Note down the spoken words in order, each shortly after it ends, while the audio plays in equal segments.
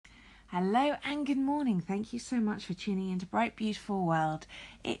Hello and good morning. Thank you so much for tuning into Bright Beautiful World.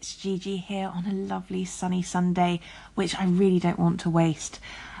 It's Gigi here on a lovely sunny Sunday, which I really don't want to waste.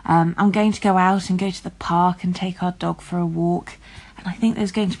 I'm going to go out and go to the park and take our dog for a walk. And I think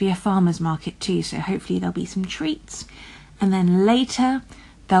there's going to be a farmer's market too, so hopefully there'll be some treats. And then later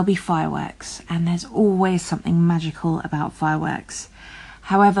there'll be fireworks, and there's always something magical about fireworks.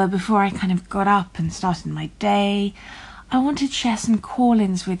 However, before I kind of got up and started my day, I wanted to share some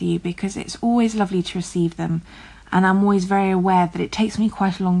call-ins with you because it's always lovely to receive them, and I'm always very aware that it takes me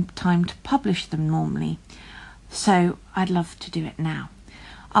quite a long time to publish them normally. So I'd love to do it now.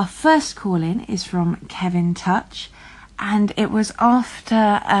 Our first call-in is from Kevin Touch, and it was after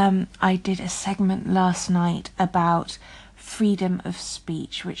I did a segment last night about freedom of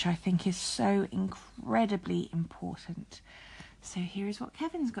speech, which I think is so incredibly important. So here is what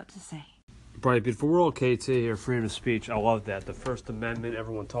Kevin's got to say. Bright Beautiful World, KT here, freedom of speech. I love that. The First Amendment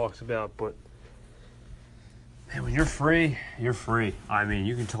everyone talks about, but man, when you're free, you're free. I mean,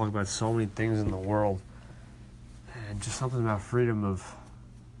 you can talk about so many things in the world, and just something about freedom of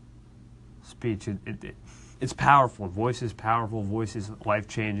speech. It's powerful. Voice is powerful. Voice is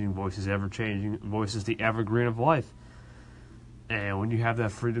life-changing. Voice is ever-changing. Voice is the evergreen of life. And when you have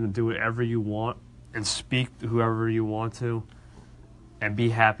that freedom to do whatever you want and speak to whoever you want to, and be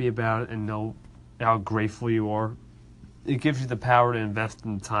happy about it and know how grateful you are, it gives you the power to invest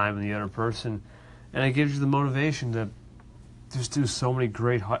in time in the other person, and it gives you the motivation to just do so many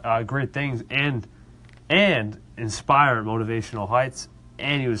great things and inspire motivational heights,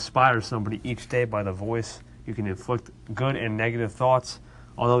 and you inspire somebody each day by the voice. You can inflict good and negative thoughts.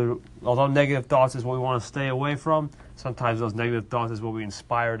 Although negative thoughts is what we want to stay away from, sometimes those negative thoughts is what we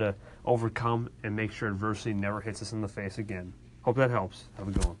inspire to overcome and make sure adversity never hits us in the face again. Hope that helps. Have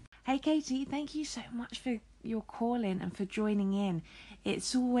a good one. Hey Katie, thank you so much for your call in and for joining in.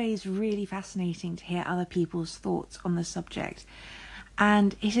 It's always really fascinating to hear other people's thoughts on the subject.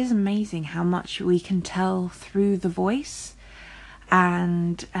 And it is amazing how much we can tell through the voice.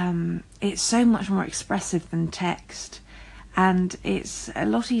 And it's so much more expressive than text. And it's a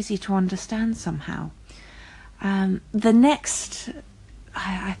lot easier to understand somehow. The next...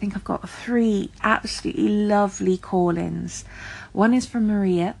 I think I've got 3 absolutely lovely call-ins. One is from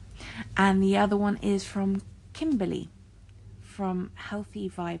Maria, and the other one is from Kimberly from Healthy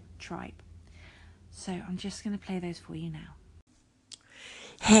Vibe Tribe. So I'm just going to play those for you now.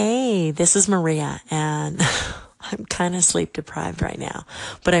 Hey, this is Maria, and I'm kind of sleep deprived right now,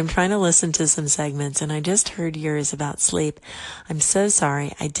 but I'm trying to listen to some segments, and I just heard yours about sleep. I'm so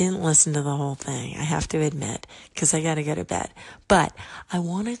sorry. I didn't listen to the whole thing, I have to admit, because I got to go to bed. But I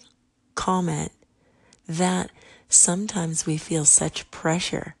want to comment that sometimes we feel such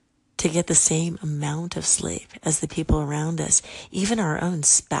pressure to get the same amount of sleep as the people around us, even our own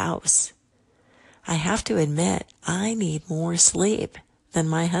spouse. I have to admit, I need more sleep than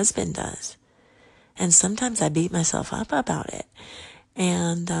my husband does. And sometimes I beat myself up about it.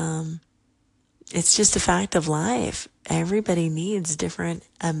 And it's just a fact of life. Everybody needs different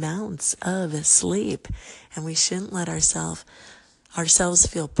amounts of sleep. And we shouldn't let ourselves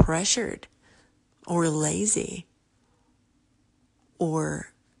feel pressured or lazy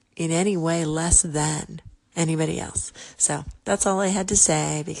or in any way less than anybody else. So that's all I had to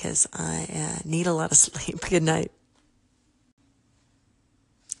say because I need a lot of sleep. Good night.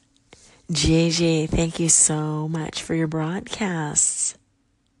 JJ, thank you so much for your broadcasts.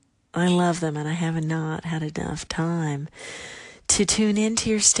 I love them, and I have not had enough time to tune into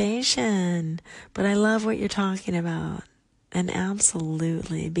your station. But I love what you're talking about. And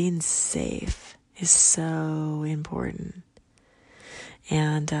absolutely, being safe is so important.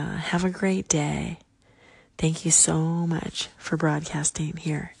 And have a great day. Thank you so much for broadcasting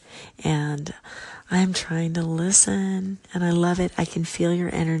here. And I'm trying to listen, and I love it. I can feel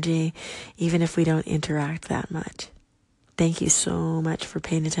your energy, even if we don't interact that much. Thank you so much for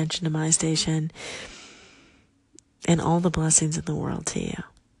paying attention to my station, and all the blessings in the world to you.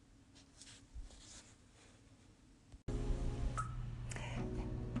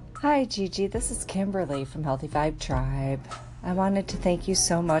 Hi, Gigi. This is Kimberly from Healthy Vibe Tribe. I wanted to thank you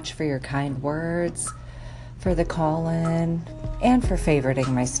so much for your kind words, for the call-in, and for favoriting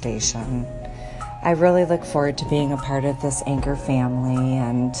my station. I really look forward to being a part of this Anchor family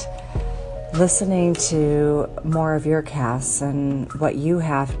and listening to more of your casts and what you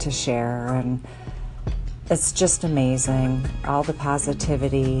have to share. And it's just amazing, all the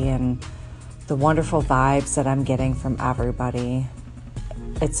positivity and the wonderful vibes that I'm getting from everybody.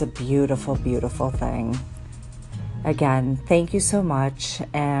 It's a beautiful, beautiful thing. Again, thank you so much,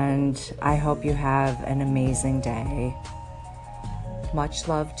 and I hope you have an amazing day. Much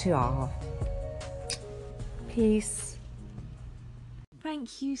love to all. Peace.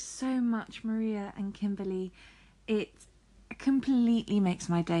 Thank you so much, Maria and Kimberly. It completely makes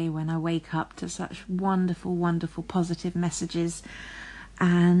my day when I wake up to such wonderful, wonderful, positive messages.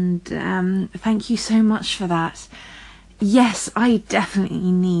 And thank you so much for that. Yes, I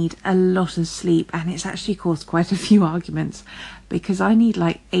definitely need a lot of sleep, and it's actually caused quite a few arguments because I need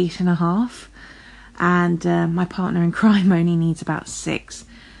like 8.5, and my partner in crime only needs about 6.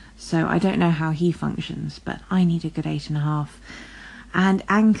 So I don't know how he functions, but I need a good 8.5. And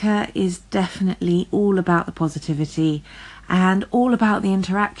Anchor is definitely all about the positivity and all about the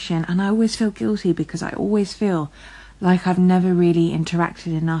interaction. And I always feel guilty because I always feel like I've never really interacted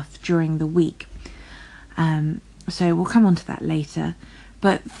enough during the week. So we'll come on to that later.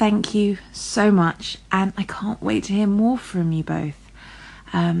 But thank you so much. And I can't wait to hear more from you both.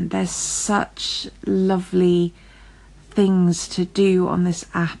 There's such lovely things to do on this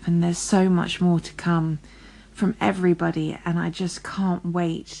app, and there's so much more to come from everybody, and I just can't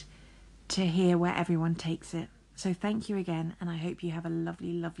wait to hear where everyone takes it. So thank you again, and I hope you have a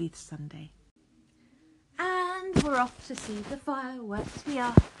lovely, lovely Sunday. And we're off to see the fireworks.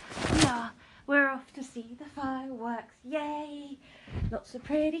 We're off to see the fireworks. Yay! Lots of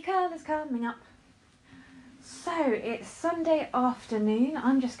pretty colours coming up. So it's Sunday afternoon.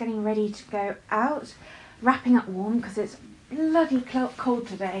 I'm just getting ready to go out, wrapping up warm because it's bloody cold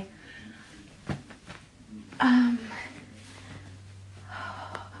today. I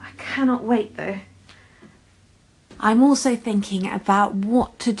cannot wait though. I'm also thinking about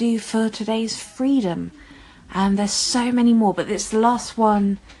what to do for today's freedom. There's so many more, but it's the last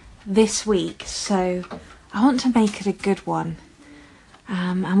one this week, so I want to make it a good one.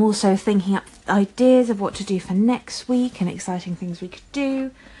 I'm also thinking up ideas of what to do for next week and exciting things we could do.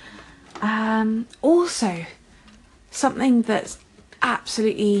 Also, something that's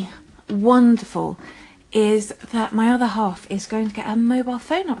absolutely wonderful is that my other half is going to get a mobile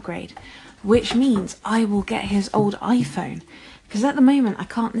phone upgrade, which means I will get his old iPhone, because at the moment I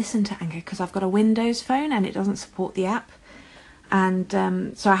can't listen to Anchor because I've got a Windows phone and it doesn't support the app, and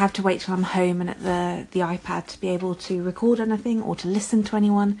so I have to wait till I'm home and at the iPad to be able to record anything or to listen to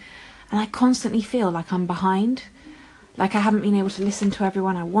anyone, and I constantly feel like I'm behind, like I haven't been able to listen to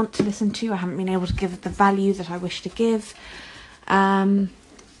everyone I want to listen to, I haven't been able to give the value that I wish to give,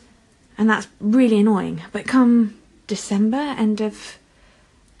 and that's really annoying. But come December, end of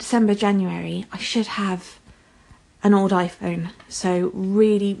December, January, I should have an old iPhone. So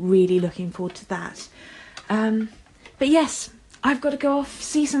really, really looking forward to that. But yes, I've got to go off,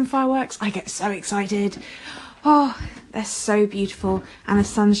 see some fireworks. I get so excited. Oh, they're so beautiful. And the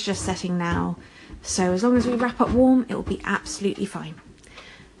sun's just setting now. So as long as we wrap up warm, it will be absolutely fine.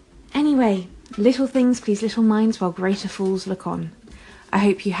 Anyway, little things please little minds while greater fools look on. I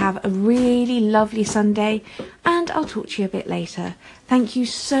hope you have a really lovely Sunday, and I'll talk to you a bit later. Thank you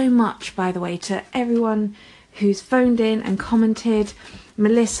so much, by the way, to everyone who's phoned in and commented,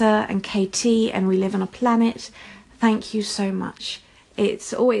 Melissa and KT and We Live on a Planet. Thank you so much.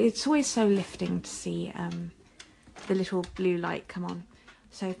 It's always so lifting to see the little blue light come on.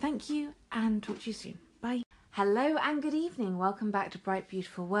 So thank you, and talk to you soon. Bye. Hello and good evening. Welcome back to Bright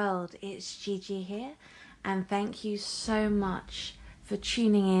Beautiful World. It's Gigi here, and thank you so much for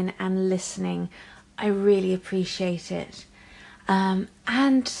tuning in and listening. I really appreciate it.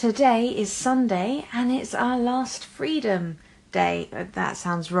 And today is Sunday, and it's our last Freedom Day. That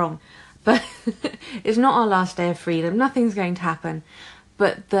sounds wrong, but it's not our last day of freedom. Nothing's going to happen.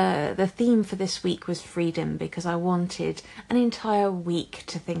 But the theme for this week was freedom, because I wanted an entire week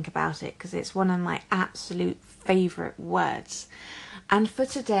to think about it, because it's one of my absolute favourite words. And for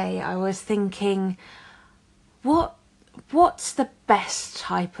today, I was thinking, what's the best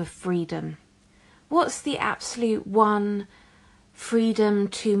type of freedom? What's the absolute one? Freedom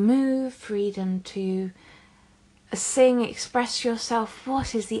to move, freedom to sing, express yourself.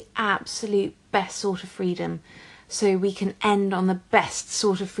 What is the absolute best sort of freedom? So we can end on the best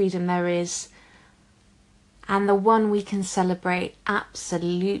sort of freedom there is, and the one we can celebrate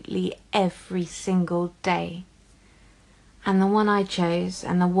absolutely every single day. And the one I chose,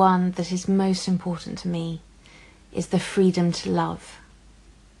 and the one that is most important to me, is the freedom to love.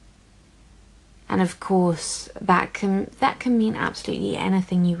 And of course, that can mean absolutely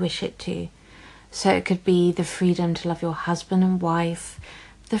anything you wish it to. So it could be the freedom to love your husband and wife,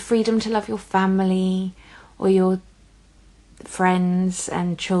 the freedom to love your family, or your friends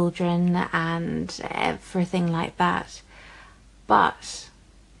and children and everything like that. But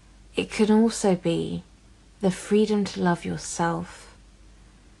it can also be the freedom to love yourself,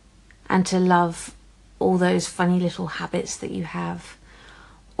 and to love all those funny little habits that you have,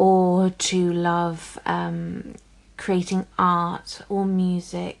 to love creating art or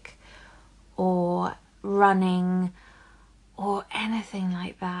music or running or anything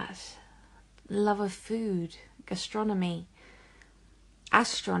like that. Love of food, gastronomy,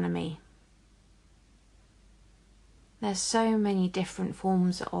 astronomy. There's so many different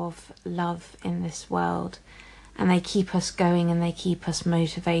forms of love in this world, and they keep us going and they keep us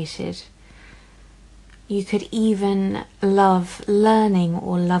motivated. You could even love learning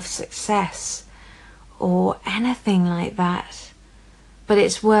or love success or anything like that. But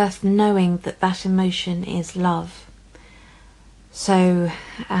it's worth knowing that that emotion is love. So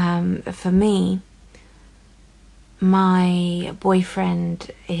for me, my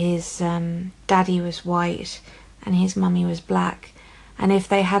boyfriend, his daddy was white and his mummy was black. And if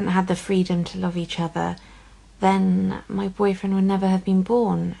they hadn't had the freedom to love each other, then my boyfriend would never have been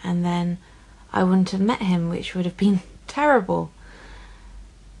born, and then I wouldn't have met him, which would have been terrible.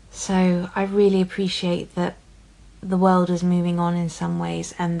 So I really appreciate that the world is moving on in some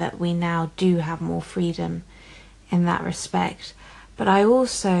ways and that we now do have more freedom in that respect. But I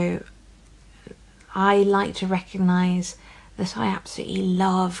like to recognise that I absolutely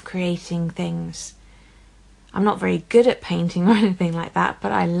love creating things. I'm not very good at painting or anything like that,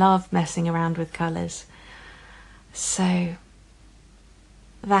 but I love messing around with colours. So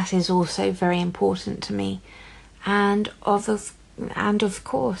that is also very important to me. And of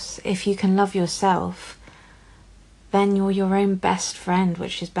course, if you can love yourself, then you're your own best friend,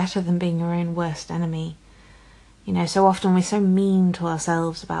 which is better than being your own worst enemy. You know, so often we're so mean to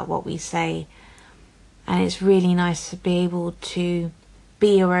ourselves about what we say, and it's really nice to be able to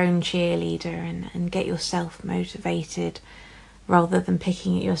be your own cheerleader and get yourself motivated rather than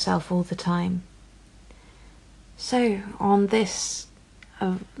picking at yourself all the time. So on this,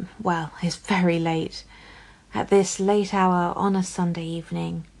 it's very late, at this late hour on a Sunday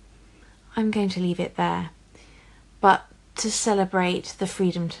evening, I'm going to leave it there. But to celebrate the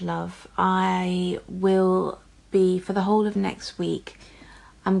freedom to love, I will be, for the whole of next week,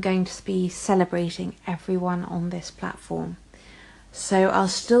 I'm going to be celebrating everyone on this platform. So I'll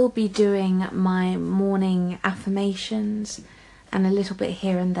still be doing my morning affirmations and a little bit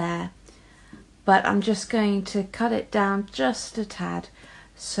here and there, but I'm just going to cut it down just a tad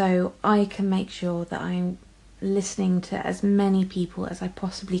so I can make sure that I'm listening to as many people as I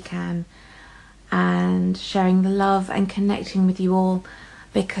possibly can and sharing the love and connecting with you all,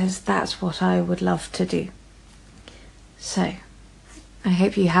 because that's what I would love to do. So I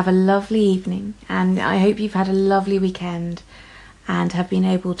hope you have a lovely evening, and I hope you've had a lovely weekend and have been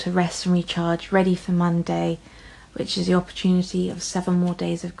able to rest and recharge, ready for Monday, which is the opportunity of 7 more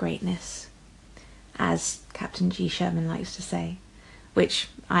days of greatness, as Captain G. Sherman likes to say, which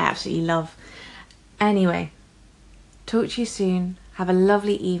I absolutely love. Anyway, talk to you soon. Have a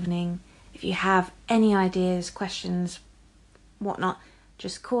lovely evening. If you have any ideas, questions, whatnot,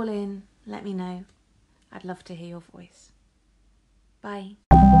 just call in, let me know. I'd love to hear your voice. Bye.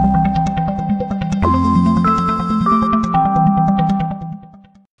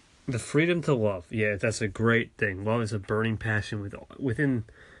 The freedom to love. Yeah, that's a great thing. Love is a burning passion within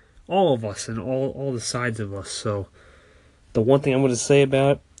all of us and all the sides of us. So the one thing I'm going to say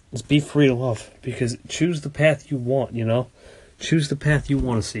about it is be free to love, because choose the path you want, you know. Choose the path you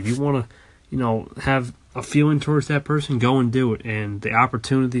want to see. If you want to, have a feeling towards that person, go and do it. And the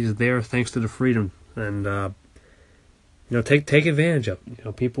opportunity is there thanks to the freedom. And, take advantage of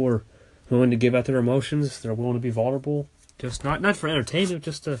it. People are willing to give out their emotions. They're willing to be vulnerable. Just not for entertainment,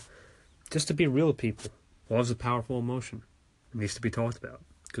 just to be real with people. Love's a powerful emotion. It needs to be talked about.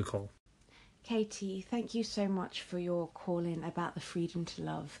 Good call. Katie, thank you so much for your call in about the freedom to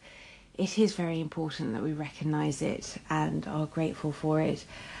love. It is very important that we recognise it and are grateful for it,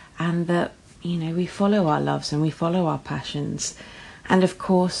 and that, we follow our loves and we follow our passions. And of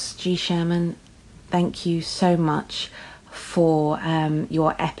course, G. Sherman, thank you so much for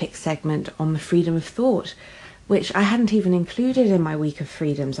your epic segment on the freedom of thought, which I hadn't even included in my week of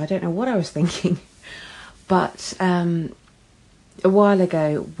freedoms. I don't know what I was thinking. But a while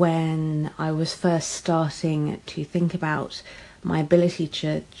ago, when I was first starting to think about my ability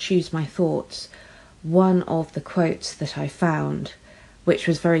to choose my thoughts, one of the quotes that I found, which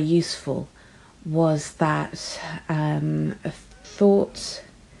was very useful, was that thoughts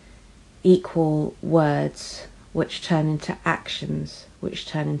equal words, which turn into actions, which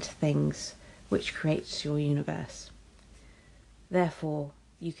turn into things, which creates your universe. Therefore,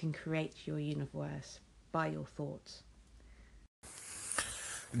 you can create your universe by your thoughts.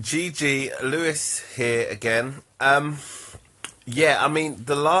 Gigi Lewis here again. The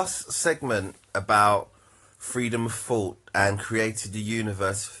last segment about freedom of thought and created the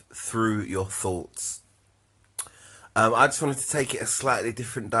universe through your thoughts. I just wanted to take it a slightly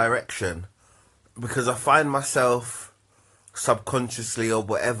different direction because I find myself subconsciously or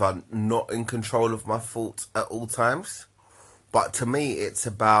whatever not in control of my thoughts at all times. But to me, it's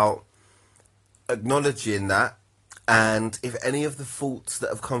about acknowledging that, and if any of the thoughts that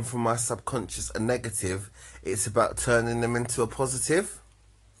have come from my subconscious are negative, it's about turning them into a positive.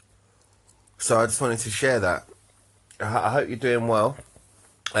 So I just wanted to share that. I hope you're doing well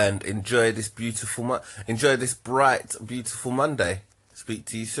and enjoy this enjoy this bright, beautiful Monday. Speak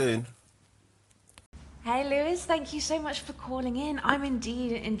to you soon. Hey Lewis, thank you so much for calling in. I'm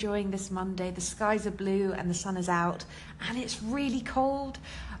indeed enjoying this Monday. The skies are blue and the sun is out and it's really cold,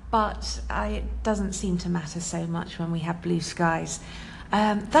 but it doesn't seem to matter so much when we have blue skies.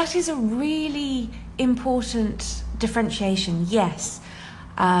 That is a really important differentiation, yes.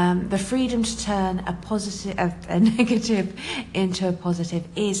 The freedom to turn a negative into a positive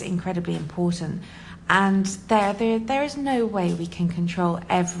is incredibly important, and there is no way we can control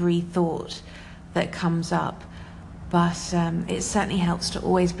every thought that comes up, but it certainly helps to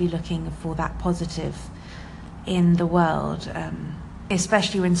always be looking for that positive in the world,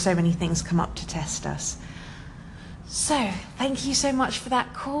 especially when so many things come up to test us. So thank you so much for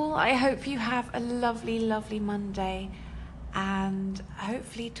that call. I hope you have a lovely Monday, and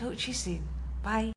hopefully talk to you soon. Bye.